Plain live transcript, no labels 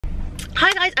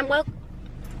Hi guys and welcome.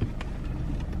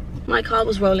 My car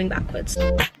was rolling backwards. Hi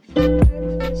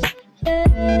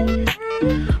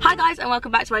guys and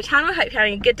welcome back to my channel. Hope you're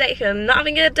having a good day. If you're not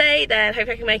having a good day, then hope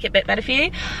I can make it a bit better for you.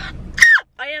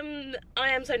 I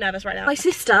am so nervous right now. My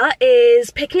sister is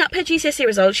picking up her GCSE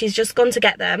results. She's just gone to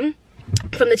get them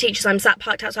from the teachers. I'm sat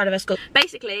parked outside of her school.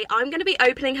 Basically, I'm going to be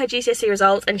opening her GCSE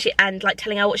results and like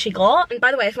telling her what she got. And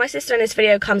by the way, if my sister in this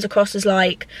video comes across as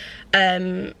like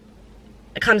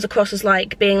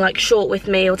being like short with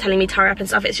me or telling me to hurry up and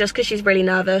stuff, it's just because she's really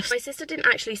nervous. My sister didn't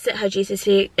actually sit her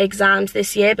GCSE exams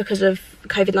this year because of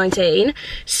COVID-19,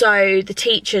 so the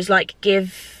teachers like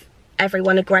give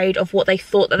everyone a grade of what they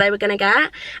thought that they were going to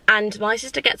get, and my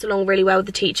sister gets along really well with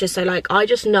the teachers, so like I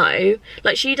just know,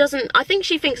 like she doesn't, I think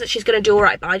she thinks that she's going to do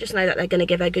alright, but I just know that they're going to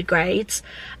give her good grades.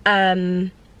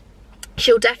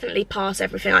 She'll definitely pass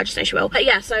everything, I just know she will. But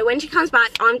yeah, so when she comes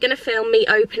back, I'm gonna film me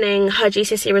opening her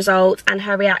GCSE results and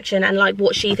her reaction and like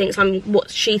what she thinks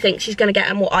she's gonna get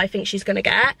and what I think she's gonna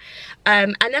get.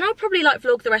 And then I'll probably like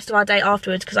vlog the rest of our day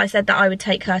afterwards, because I said that I would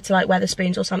take her to like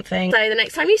Wetherspoons or something. So the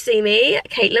next time you see me,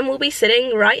 Caitlin will be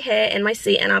sitting right here in my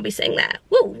seat and I'll be sitting there.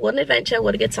 Woo, what an adventure,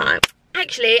 what a good time.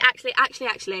 Actually,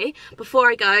 before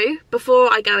I go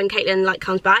and Caitlin like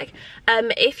comes back,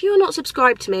 if you're not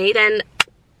subscribed to me, then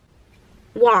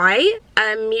why?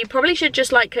 You probably should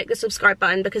just like click the subscribe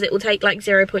button, because it will take like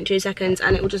 0.2 seconds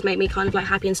and it will just make me kind of like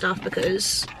happy and stuff,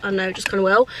 because I don't know, it just kind of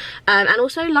will. And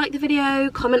also like the video,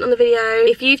 comment on the video.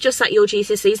 If you've just sat your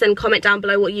GCSEs, then comment down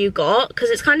below what you got, because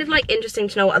it's kind of like interesting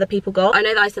to know what other people got. I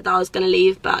know that I said that I was going to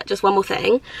leave, but just one more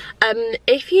thing.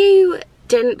 If you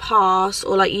didn't pass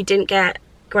or like you didn't get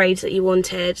grades that you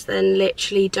wanted, then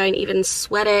literally don't even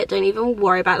sweat it, don't even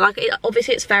worry about it. Like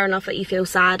obviously it's fair enough that you feel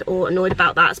sad or annoyed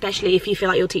about that, especially if you feel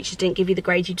like your teachers didn't give you the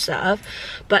grades you deserve,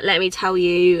 but let me tell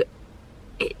you,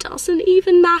 it doesn't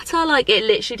even matter. Like it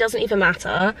literally doesn't even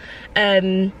matter.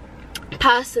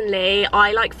 Personally,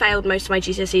 I like failed most of my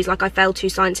GCSEs. Like I failed 2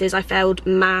 sciences, I failed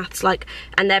maths, like,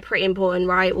 and they're pretty important,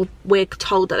 right? Well, we're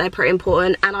told that they're pretty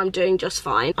important, and I'm doing just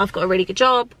fine. I've got a really good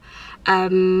job,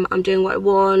 I'm doing what I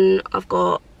want,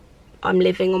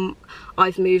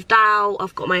 I've moved out,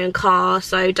 I've got my own car,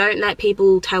 so don't let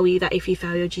people tell you that if you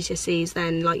fail your GCSEs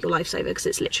then like your life's over, because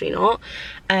it's literally not.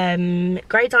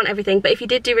 Grades aren't everything, but if you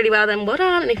did do really well then well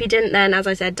done, and if you didn't, then as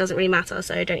I said, doesn't really matter,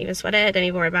 so don't even sweat it, don't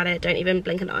even worry about it, don't even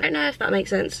blink an eye. I don't know if that makes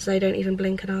sense to say don't even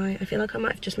blink an eye. I feel like I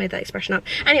might have just made that expression up.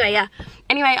 Anyway, yeah,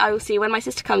 anyway, I will see you when my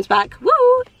sister comes back. Woo!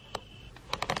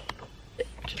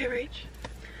 Okay, Rach,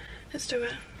 let's do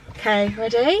it. Okay,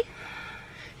 ready?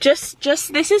 Just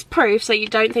this is proof, so you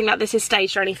don't think that this is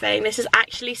staged or anything. This is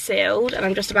actually sealed and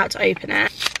I'm just about to open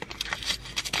it.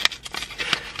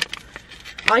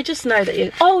 I just know that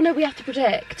you... Oh no, we have to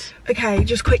predict. Okay,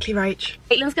 just quickly, Rach.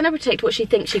 Caitlin's gonna predict what she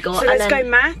thinks she got. So let's go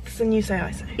maths and you say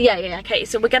I say. Yeah, okay,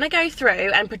 so we're gonna go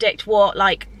through and predict what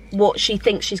she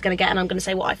thinks she's gonna get, and I'm gonna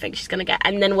say what I think she's gonna get,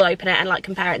 and then we'll open it and like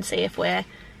compare it and see if we're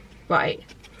right.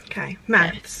 Okay,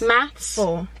 maths. Maths.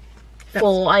 4.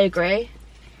 4, I agree.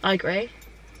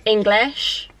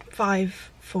 English.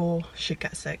 5, 4, should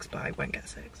get 6, but I won't get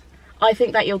 6. I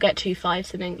think that you'll get 2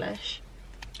 5s in English.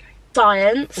 Okay.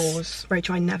 Science. 4s.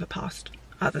 Rachel, I never passed.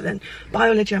 Other than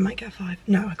biology, I might get 5.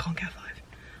 No, I can't get 5.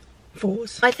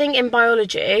 4s. I think in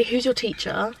biology, who's your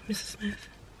teacher? Mrs. Smith.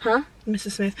 Huh?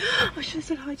 Mrs. Smith. I should have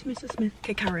said hi to Mrs. Smith.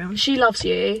 Okay, carry on. She loves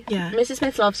you. Yeah. Mrs.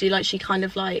 Smith loves you, like she kind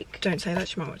of like... Don't say that,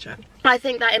 she might watch it. I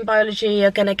think that in biology you're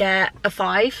gonna get a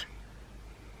 5.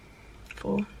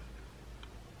 4.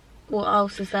 What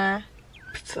else is there?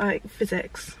 It's like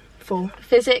physics. 4.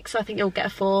 Physics, I think you'll get a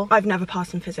 4. I've never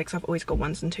passed in physics, I've always got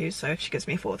 1s and 2s, so if she gives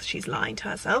me a 4th, she's lying to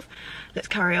herself. Let's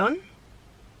carry on.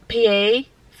 PE,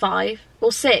 5.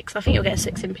 Or 6, I think you'll get a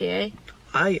 6 in PE.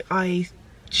 I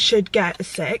should get a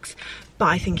 6, but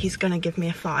I think he's gonna give me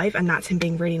a 5, and that's him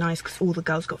being really nice because all the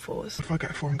girls got 4s. If I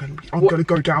get a 4, I'm gonna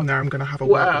go down there, I'm gonna have a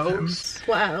word with him.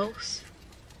 What else?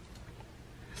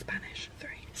 Spanish, 3.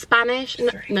 Spanish?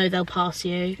 No, they'll pass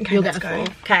you. Okay, You'll get a 4.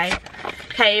 Okay.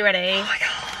 Okay, you ready? Oh my god.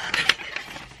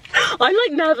 I'm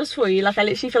like nervous for you, like I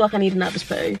literally feel like I need a nervous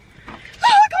poo. Oh,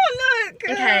 I can't look!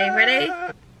 Okay, ready?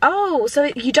 Oh,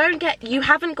 so you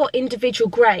haven't got individual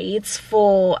grades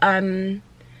for,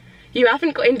 you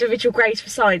haven't got individual grades for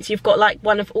science, you've got like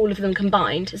one of all of them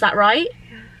combined, is that right?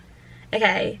 Yeah.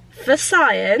 Okay, for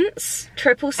science,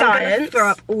 triple science. I'm gonna throw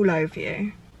up all over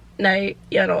you. No,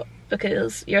 you're not,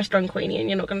 because you're a strong queenie and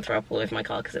you're not gonna throw up all over my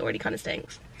car because it already kind of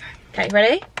stinks. Okay,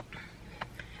 ready?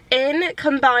 In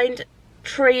combined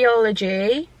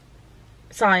triology,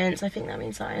 science, I think that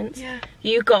means science. Yeah.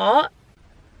 You got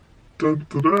a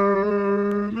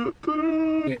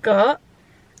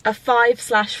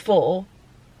 5/4.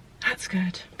 That's That's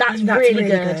good. That's really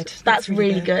good. That's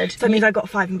really good. So that means I got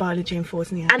 5 in biology and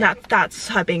 4s in the end. And that's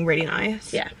her being really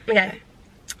nice. Yeah. Okay.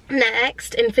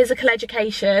 Next, in physical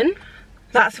education.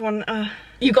 That's one.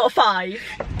 You got a 5.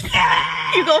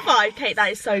 Yeah. You got a 5, Kate.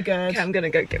 That is so good. Okay, I'm gonna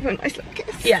go give her a nice little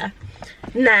kiss. Yeah.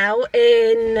 Now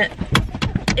in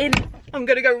I'm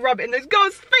gonna go rub it in those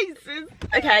girls' faces.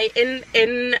 Okay,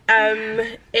 in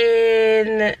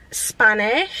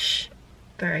Spanish.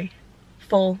 3.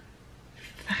 4.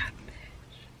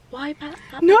 Why that?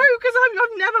 No, because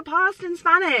I've never passed in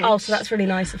Spanish. Oh, so that's really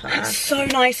nice of her. That's so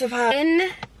nice of her.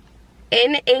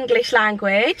 In English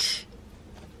language,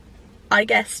 I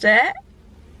guessed it.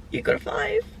 You got a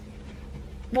 5.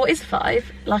 What is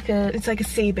 5? It's like a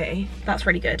CB. That's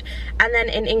really good. And then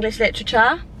in English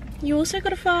literature, you also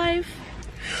got a 5.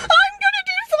 I'm gonna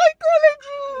do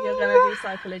psychology. You're gonna do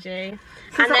psychology.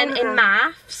 And then in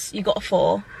maths, you got a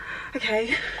 4.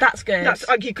 Okay. That's good. That's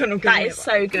like you couldn't have given That me is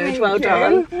so good. Thank Well you.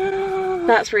 done.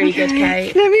 That's really good,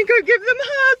 Kate. Let me go give them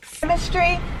hugs.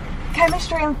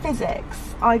 Chemistry and physics.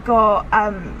 I got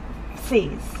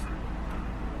C's.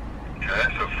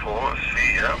 Okay, so 4, C,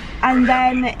 yeah. And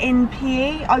then in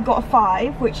PE, I got a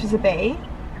 5, which is a B.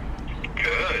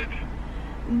 Good.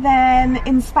 Then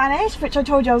in Spanish, which I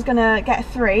told you I was gonna get a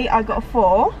 3, I got a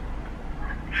 4.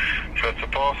 So it's a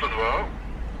pass as well.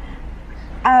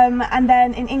 And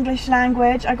then in English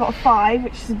language, I got a 5,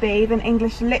 which is a B. Then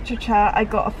English literature, I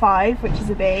got a 5, which is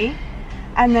a B.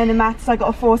 And then in maths, I got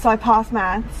a 4, so I passed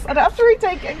maths. I don't have to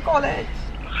retake it in college.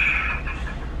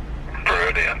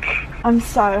 Brilliant. I'm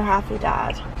so happy,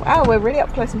 Dad. Wow, we're really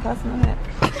up close and personal, isn't it?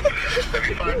 Have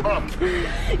you found Mum?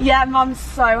 Yeah, Mum's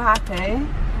so happy.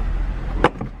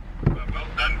 Well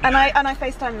done. And I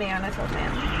FaceTimed Mia and I told Mia.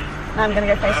 Now I'm gonna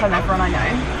go FaceTime everyone I know.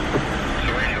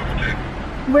 So where are you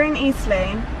off to? We're in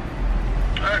Eastleigh.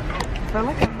 Alright, cool. I feel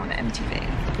like I'm on MTV.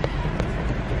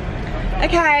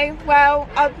 Okay, well,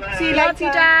 I'll see you later. Love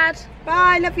you, Dad.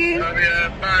 Bye, love you. Love you,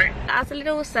 bye. As a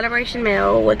little celebration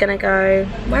meal, we're gonna go.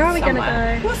 Where are we gonna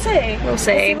go? We'll see. We'll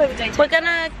see. where the day takes We're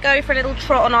gonna go for a little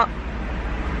trot on our.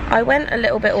 I went a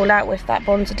little bit all out with that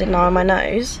bronzer, didn't I, on my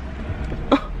nose?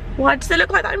 Why does it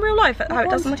look like that in real life? How it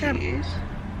does on the camera?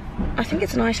 I think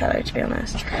it's an eyeshadow, to be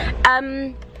honest.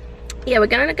 Yeah, we're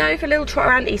gonna go for a little trot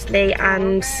around Eastleigh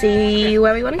and see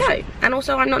where we want to go. And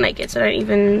also, I'm not naked, so don't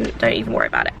even worry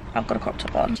about it. I've got a crop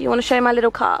top on. Do you want to show my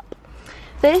little cup?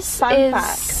 This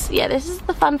is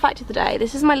the fun fact of the day.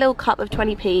 This is my little cup of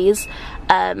 20p's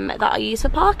that I use for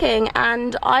parking,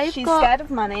 and She's scared of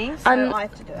money, so I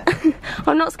have to do it.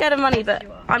 I'm not scared of money, but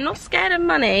I'm not scared of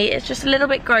money. It's just a little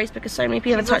bit gross because so many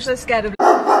people have touched. I'm also scared of.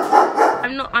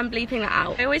 I'm bleeping that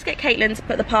out. I always get Caitlin to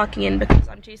put the parking in because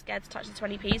I'm too scared to touch the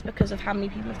 20p's because of how many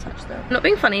people have touched them. I'm not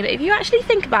being funny, but if you actually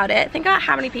think about it, think about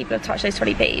how many people have touched those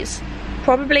 20p's.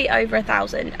 Probably over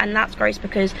 1,000, and that's gross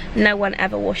because no one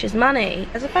ever washes money.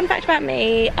 As a fun fact about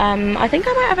me, I think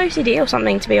I might have OCD or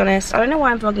something, to be honest. I don't know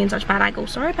why I'm vlogging in such bad angle,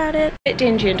 sorry about it. A bit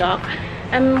dingy and dark.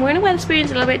 We're gonna wear the spoons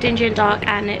a little bit dingy and dark,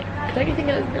 and don't you think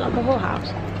it looks a bit like a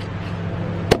whorehouse?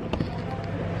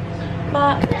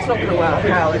 But It's not gonna work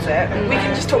out, is it? We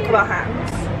can just talk about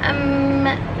hands.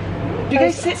 You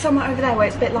go sit somewhere over there where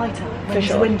it's a bit lighter. For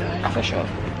sure. The window. For sure.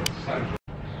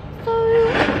 So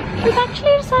we've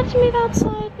actually decided to move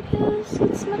outside because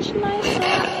it's much nicer.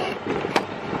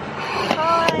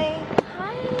 Hi.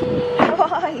 Hi.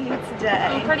 How are you today?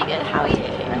 I'm pretty good. How are you?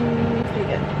 I'm pretty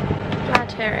good. Glad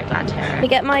to hear it. Glad to hear it. We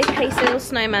get my pasty little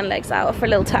snowman legs out for a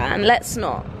little tan. Let's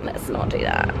not do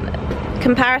that.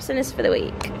 Comparison is for the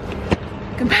week.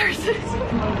 Comparisons.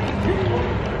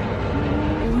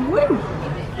 Woo.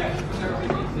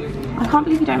 I can't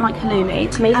believe you don't like halloumi.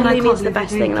 To me, halloumi is the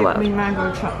best thing in the world.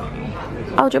 Mango chutney.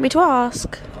 Oh, do you want me to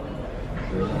ask?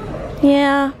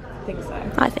 Yeah. I think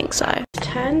so. I think so.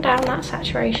 Turn down that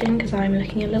saturation because I'm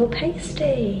looking a little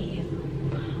pasty.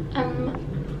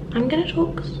 I'm gonna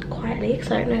talk quietly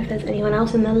because I don't know if there's anyone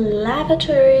else in the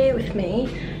lavatory with me.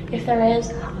 If there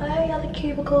is, hi other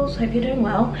cubicles, hope you're doing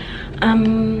well.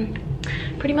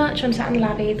 Pretty much I'm sat in the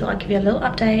lavvy, thought I'd give you a little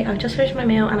update. I've just finished my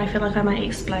meal and I feel like I might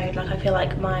explode. Like I feel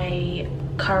like my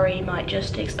curry might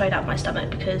just explode out my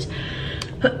stomach because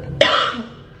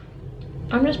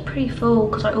I'm just pretty full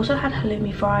because I also had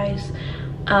halloumi fries.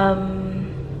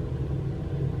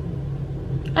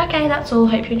 Okay, that's all.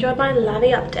 Hope you enjoyed my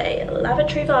lavvy update.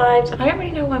 Lavatory vibes. I don't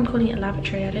really know why I'm calling it a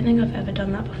lavatory. I don't think I've ever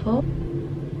done that before.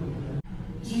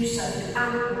 You serve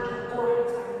alcohol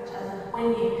or when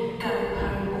you go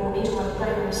home or into a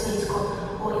playroom sneeze or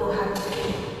you'll have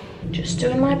to. Just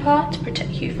doing my part to protect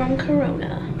you from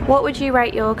corona. What would you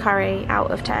rate your curry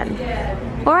out of 10?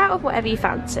 Or out of whatever you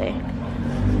fancy?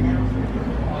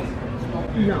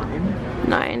 9.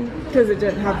 9. Because it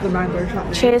didn't have the mango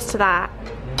chutney. Cheers to that.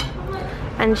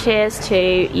 And cheers to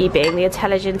you being the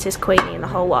intelligentest queenie in the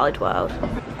whole wide world.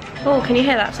 Oh, can you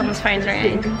hear that? Someone's phone's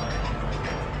ringing.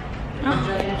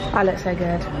 Oh, I look so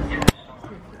good.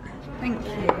 Thank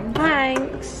you.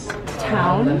 Thanks.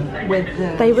 Town with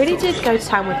the... They really did go to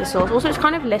town with the sauce. Also, it's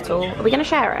kind of little. Are we going to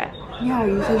share it? Yeah,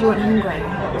 you said you weren't hungry.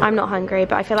 I'm not hungry,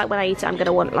 but I feel like when I eat it, I'm going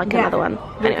to want like another one.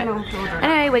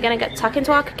 Anyway, we're going to get tuck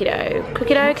into our cookie dough.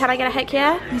 Cookie dough, can I get a heck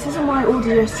yeah? This isn't what I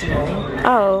ordered yesterday.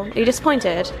 Oh, are you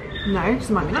disappointed? No,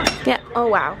 this might be nice. Yeah. Oh,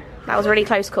 wow. That was a really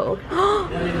close call.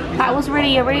 That was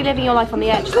really, you're really living your life on the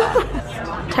edge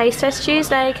there. Taste test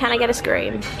Tuesday, can I get a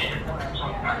scream?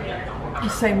 The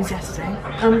same as yesterday.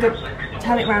 I'm going to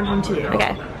turn it round onto you.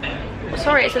 Okay.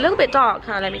 Sorry, it's a little bit dark.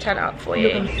 Now let me turn it up for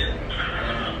you.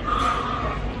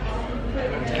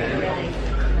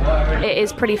 It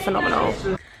is pretty phenomenal.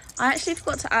 I actually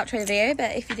forgot to outro the video,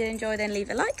 but if you did enjoy, then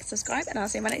leave a like, subscribe, and I'll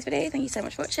see you in my next video. Thank you so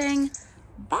much for watching.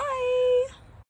 Bye!